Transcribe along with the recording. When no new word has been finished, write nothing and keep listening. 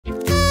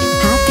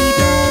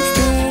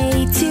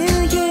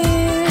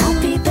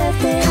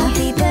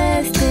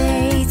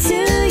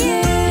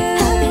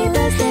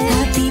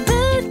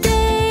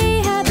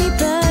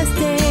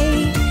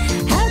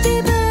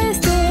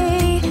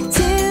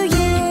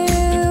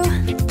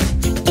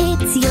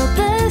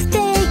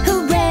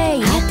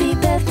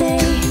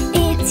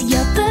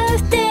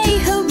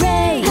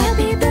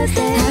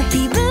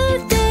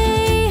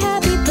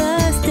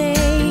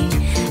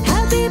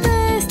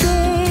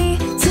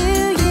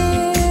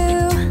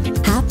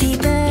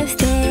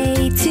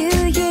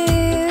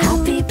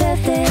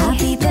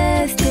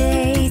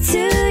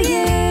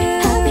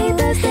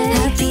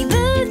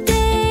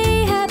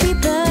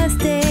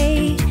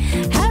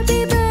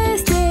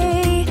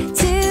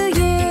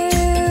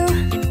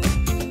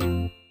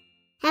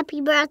Happy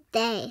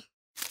birthday.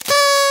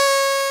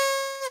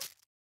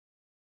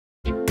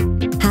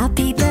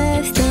 Happy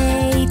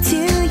birthday to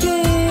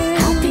you.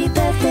 Happy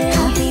birthday.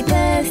 Happy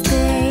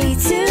birthday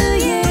to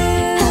you.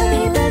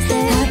 Happy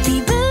birthday. Happy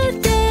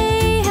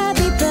birthday.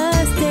 Happy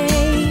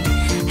birthday.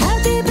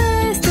 Happy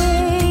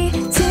birthday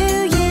to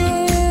you.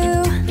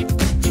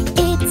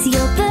 It's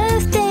your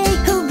birthday,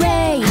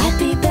 hooray!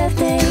 Happy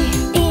birthday.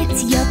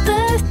 It's your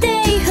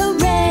birthday,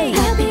 hooray!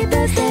 Happy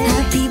birthday.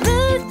 Happy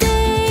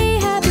birthday.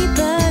 Happy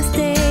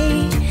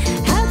birthday.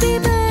 Happy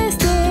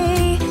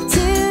birthday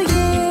to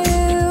you.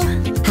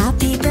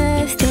 Happy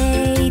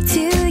birthday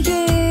to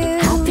you.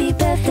 Happy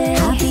birthday.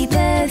 Happy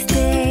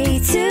birthday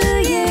to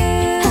you.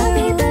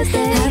 Happy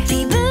birthday.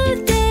 Happy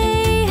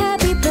birthday.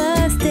 Happy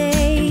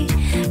birthday.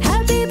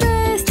 Happy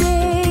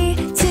birthday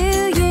to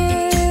you.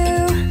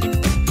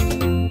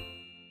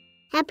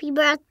 Happy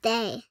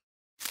birthday.